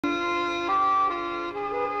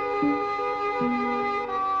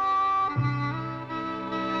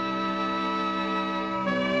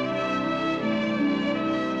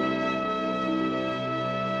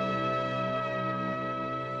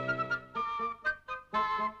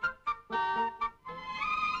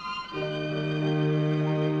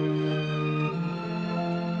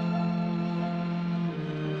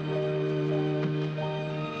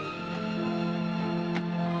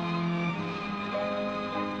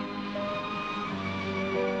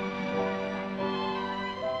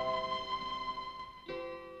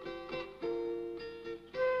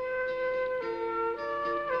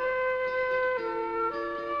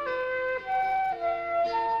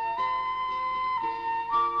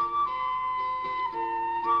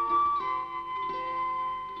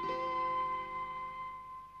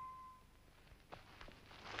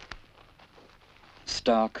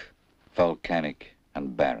Stark, volcanic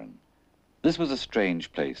and barren, this was a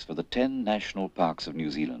strange place for the 10 national parks of New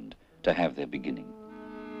Zealand to have their beginning.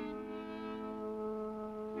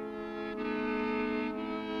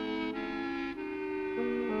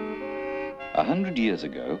 A 100 years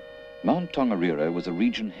ago, Mount Tongariro was a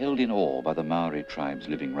region held in awe by the Maori tribes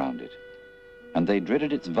living round it, and they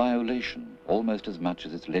dreaded its violation almost as much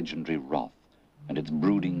as its legendary wrath and its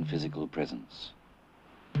brooding physical presence.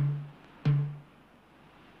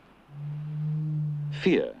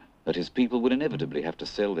 Fear that his people would inevitably have to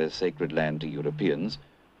sell their sacred land to Europeans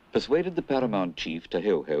persuaded the paramount chief,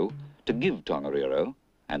 Taheuheu, to give Tongariro,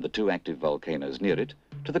 and the 2 active volcanoes near it,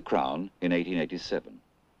 to the Crown in 1887,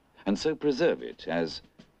 and so preserve it as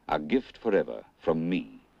a gift forever from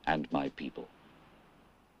me and my people.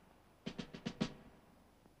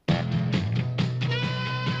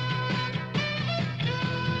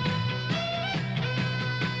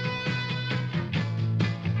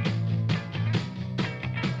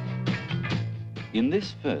 In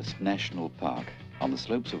this first national park, on the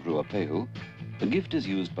slopes of Ruapehu, the gift is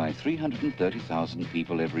used by 330,000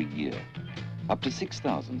 people every year, up to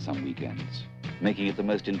 6,000 some weekends, making it the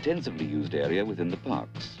most intensively used area within the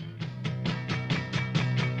parks.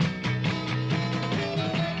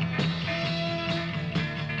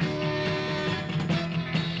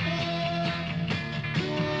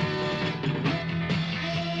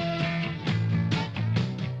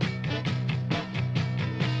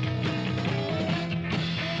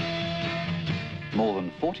 More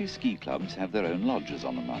than 40 ski clubs have their own lodges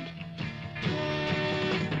on the mount.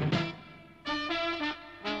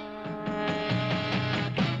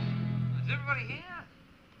 Is everybody here?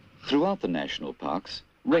 Throughout the national parks,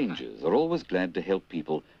 rangers are always glad to help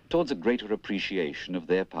people towards a greater appreciation of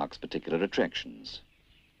their park's particular attractions.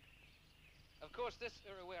 Of course, this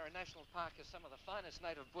Urewera National Park is some of the finest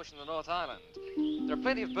native bush in the North Island. There are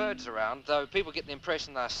plenty of birds around, though people get the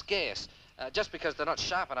impression they're scarce, just because they're not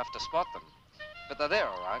sharp enough to spot them. But they're there,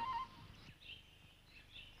 all right.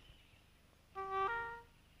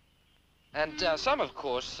 And some, of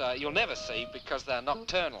course, you'll never see because they're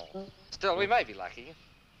nocturnal. Still, we may be lucky.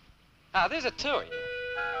 Ah, there's a tui.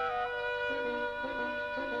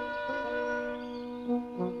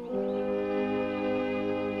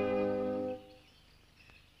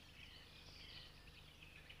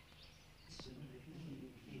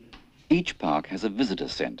 Each park has a visitor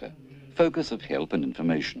centre, focus of help and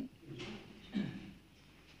information.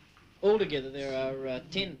 Altogether, there are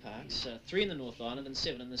 10 parks, 3 in the North Island and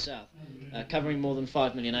 7 in the South, covering more than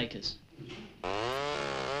 5 million acres.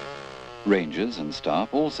 Rangers and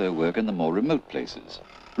staff also work in the more remote places,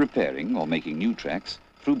 repairing or making new tracks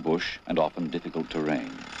through bush and often difficult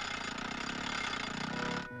terrain.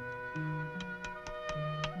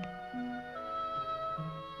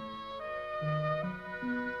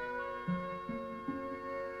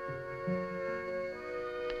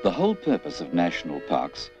 The whole purpose of national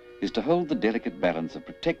parks is to hold the delicate balance of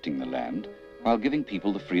protecting the land while giving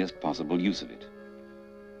people the freest possible use of it.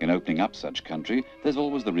 In opening up such country, there's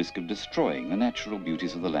always the risk of destroying the natural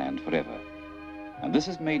beauties of the land forever. And this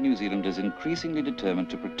has made New Zealanders increasingly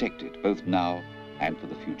determined to protect it, both now and for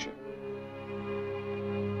the future.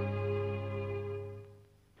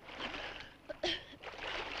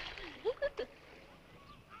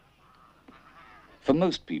 For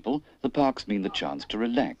most people, the parks mean the chance to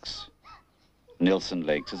relax. Nelson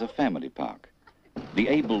Lakes is a family park, the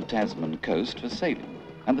Able Tasman coast for sailing,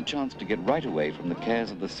 and the chance to get right away from the cares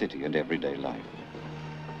of the city and everyday life.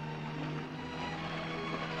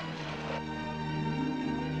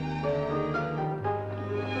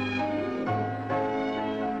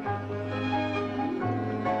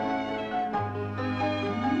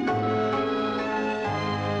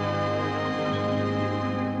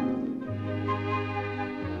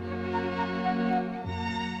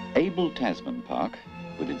 Able Tasman Park,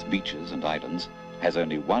 with its beaches and islands, has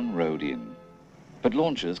only one road in. But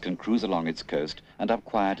launches can cruise along its coast and up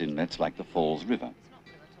quiet inlets like the Falls River. It's not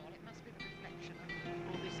blue at all. It must be the reflection of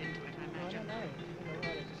all this into it, I imagine. I don't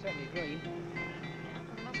know. It's certainly green. Well,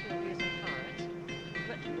 there must be obvious in florence.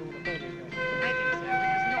 Reflecting all the birds. I think so,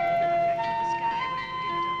 because not the reflection of the sky when you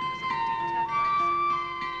did it up as a deep turquoise.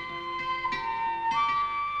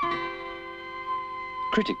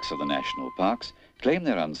 Critics of the national parks claim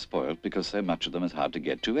they're unspoilt because so much of them is hard to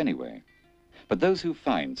get to anyway. But those who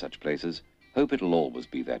find such places hope it'll always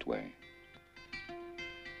be that way.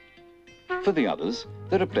 For the others,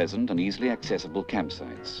 there are pleasant and easily accessible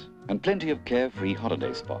campsites and plenty of carefree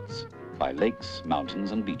holiday spots by lakes,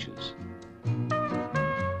 mountains and beaches.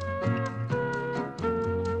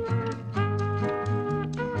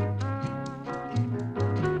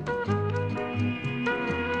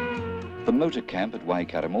 motor camp at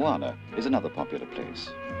Waikaremoana is another popular place.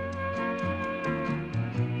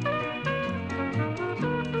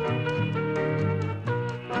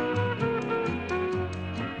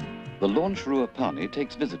 The launch Ruapani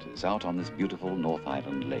takes visitors out on this beautiful North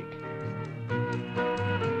Island lake.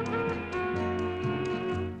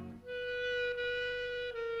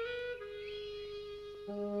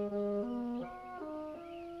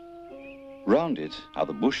 Round it are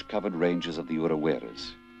the bush-covered ranges of the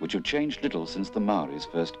Uraweras, which have changed little since the Maoris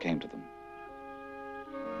first came to them.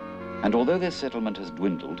 And although their settlement has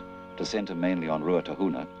dwindled to centre mainly on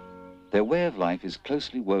Ruatahuna, their way of life is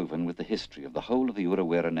closely woven with the history of the whole of the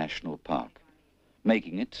Urawera National Park,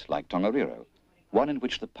 making it, like Tongariro, one in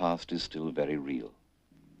which the past is still very real.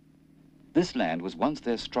 This land was once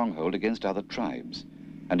their stronghold against other tribes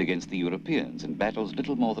and against the Europeans in battles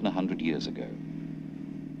little more than 100 years ago.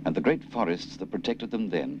 And the great forests that protected them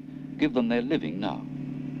then give them their living now,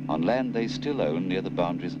 on land they still own near the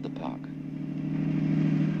boundaries of the park.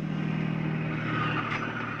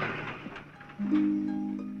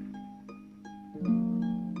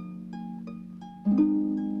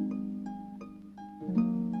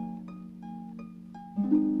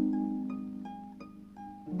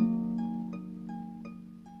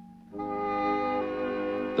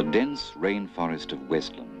 The dense rainforest of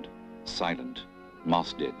Westland, silent,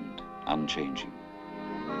 moss-deadened, unchanging.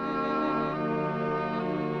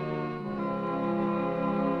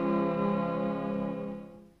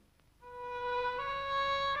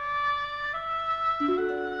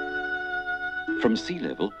 From sea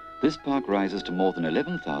level, this park rises to more than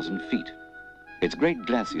 11,000 feet. Its great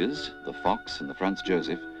glaciers, the Fox and the Franz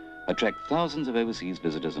Josef, attract thousands of overseas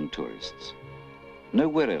visitors and tourists.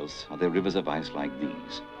 Nowhere else are there rivers of ice like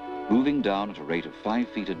these, moving down at a rate of 5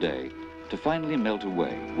 feet a day to finally melt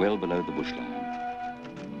away well below the bushline.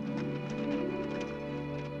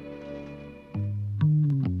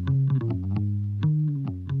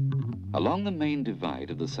 Along the main divide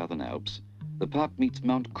of the Southern Alps, the park meets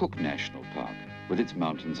Mount Cook National Park with its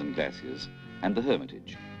mountains and glaciers, and the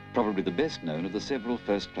Hermitage, probably the best known of the several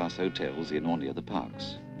first-class hotels in or near the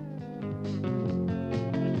parks.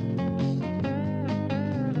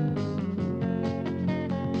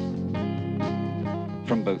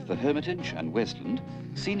 From both the Hermitage and Westland,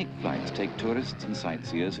 scenic flights take tourists and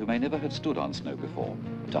sightseers who may never have stood on snow before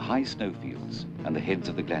to high snowfields and the heads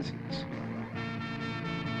of the glaciers.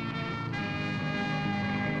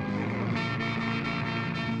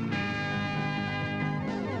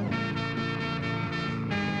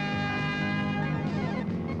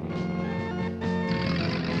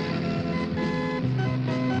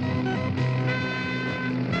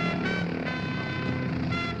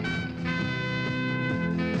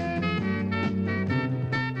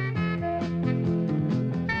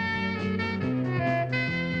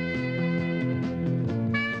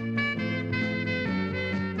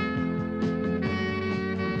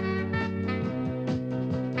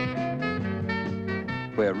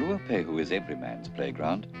 Where Ruapehu is every man's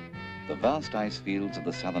playground, the vast ice fields of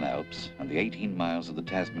the Southern Alps and the 18 miles of the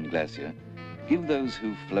Tasman Glacier give those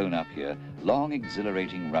who've flown up here long,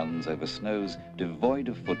 exhilarating runs over snows devoid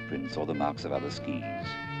of footprints or the marks of other skis.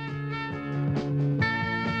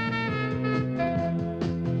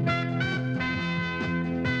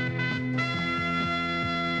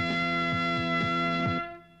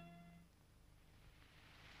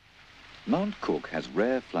 Mount Cook has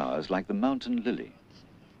rare flowers like the mountain lily,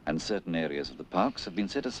 and certain areas of the parks have been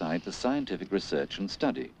set aside for scientific research and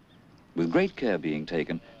study, with great care being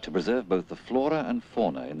taken to preserve both the flora and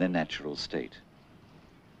fauna in their natural state.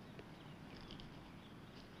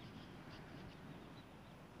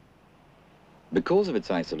 Because of its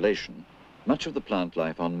isolation, much of the plant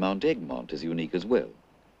life on Mount Egmont is unique as well.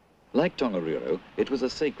 Like Tongariro, it was a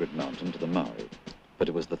sacred mountain to the Maori, but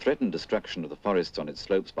it was the threatened destruction of the forests on its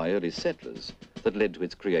slopes by early settlers that led to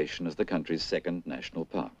its creation as the country's second national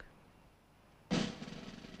park.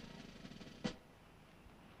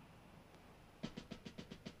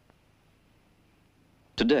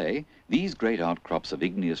 Today, these great outcrops of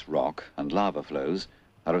igneous rock and lava flows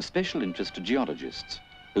are of special interest to geologists,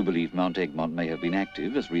 who believe Mount Egmont may have been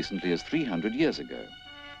active as recently as 300 years ago.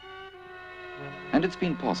 And it's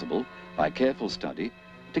been possible, by careful study,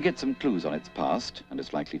 to get some clues on its past and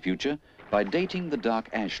its likely future by dating the dark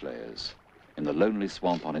ash layers in the lonely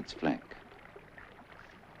swamp on its flank.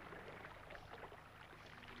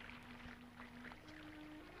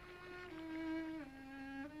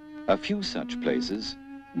 A few such places,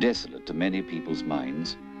 desolate to many people's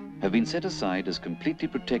minds, have been set aside as completely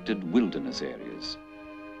protected wilderness areas.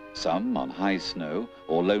 Some on high snow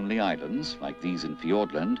or lonely islands, like these in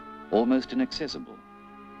Fiordland, almost inaccessible.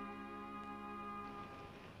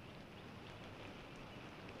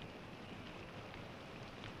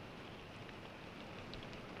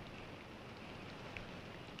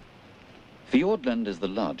 Fiordland is the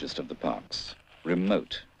largest of the parks,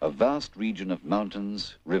 remote, a vast region of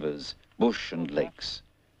mountains, rivers, bush and lakes.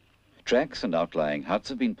 Tracks and outlying huts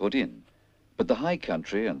have been put in, but the high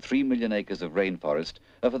country and 3 million acres of rainforest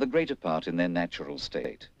are for the greater part in their natural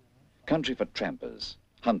state. Country for trampers,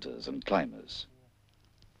 hunters and climbers.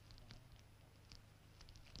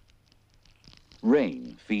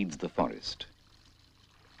 Rain feeds the forest,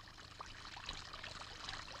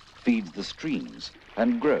 feeds the streams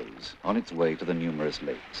and grows on its way to the numerous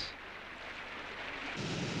lakes.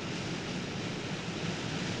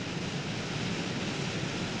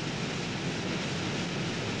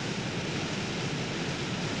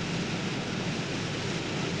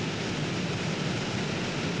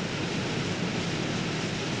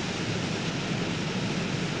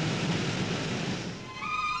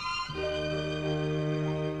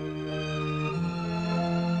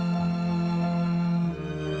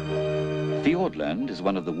 Fiordland is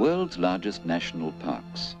one of the world's largest national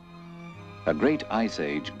parks. A great ice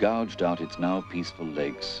age gouged out its now peaceful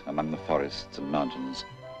lakes among the forests and mountains,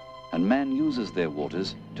 and man uses their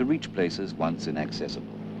waters to reach places once inaccessible.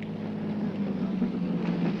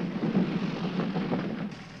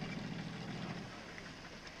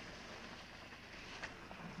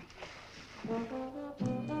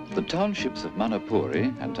 The townships of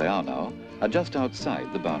Manapuri and Teanau are just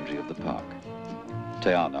outside the boundary of the park.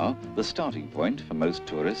 Teanau, the starting point for most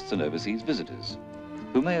tourists and overseas visitors,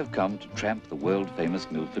 who may have come to tramp the world-famous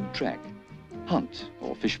Milford Track, hunt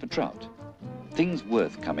or fish for trout, things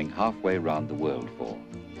worth coming halfway round the world for.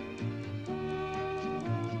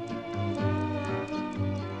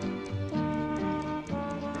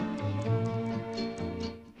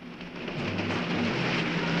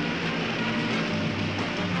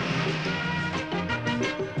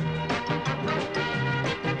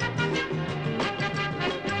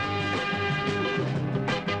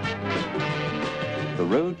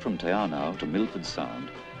 The road from Teanau to Milford Sound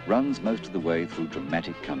runs most of the way through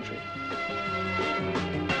dramatic country.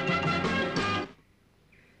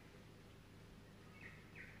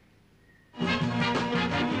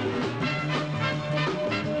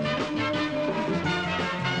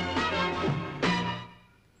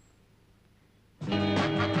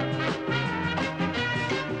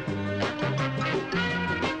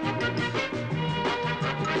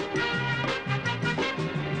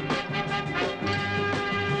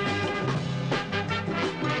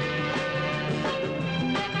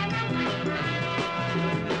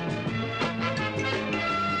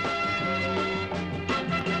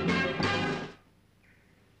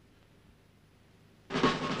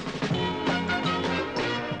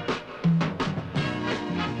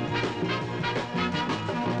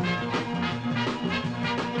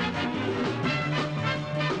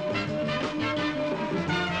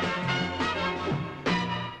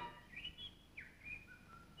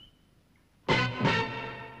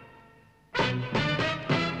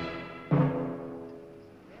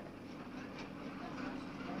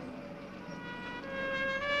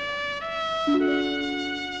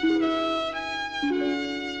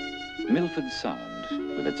 Milford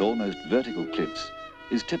Sound, with its almost vertical cliffs,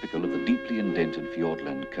 is typical of the deeply indented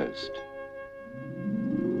Fiordland coast.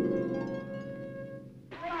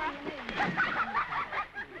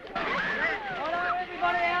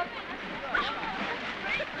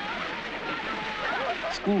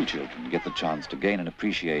 School children get the chance to gain an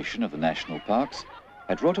appreciation of the national parks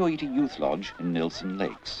at Rotoiti Youth Lodge in Nelson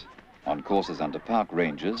Lakes, on courses under park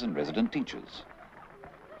rangers and resident teachers.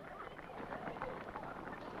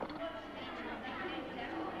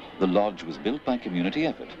 The lodge was built by community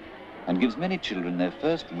effort and gives many children their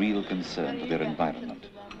first real concern for their environment.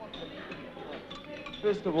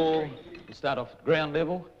 First of all, we start off at ground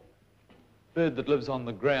level. Bird that lives on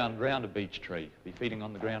the ground round a beech tree. Be feeding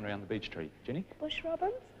on the ground round the beech tree. Jenny? Bush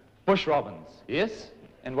robins? Bush robins, yes.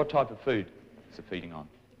 And what type of food is it feeding on?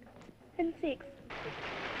 Insects.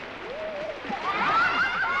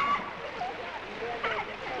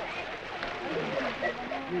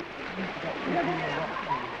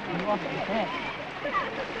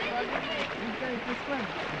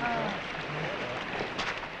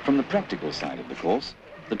 From the practical side of the course,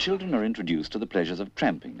 the children are introduced to the pleasures of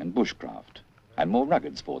tramping and bushcraft, and more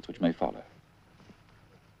rugged sports which may follow.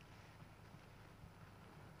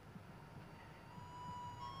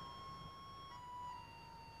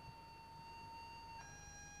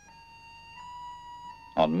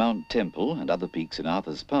 On Mount Temple and other peaks in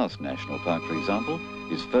Arthur's Pass National Park, for example,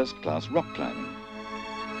 is first-class rock climbing.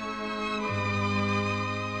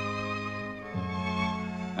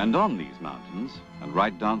 And on these mountains, and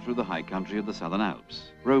right down through the high country of the Southern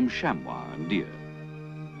Alps, roam chamois and deer.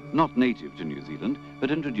 not native to New Zealand,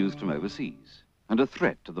 but introduced from overseas, and a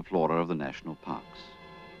threat to the flora of the national parks.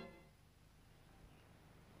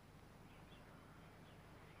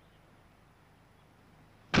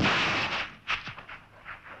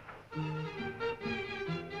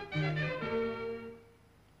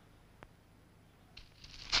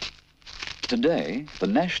 Today, the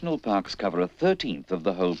national parks cover a 13th of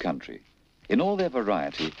the whole country. In all their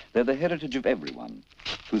variety, they're the heritage of everyone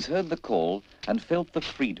who's heard the call and felt the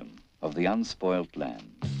freedom of the unspoilt land.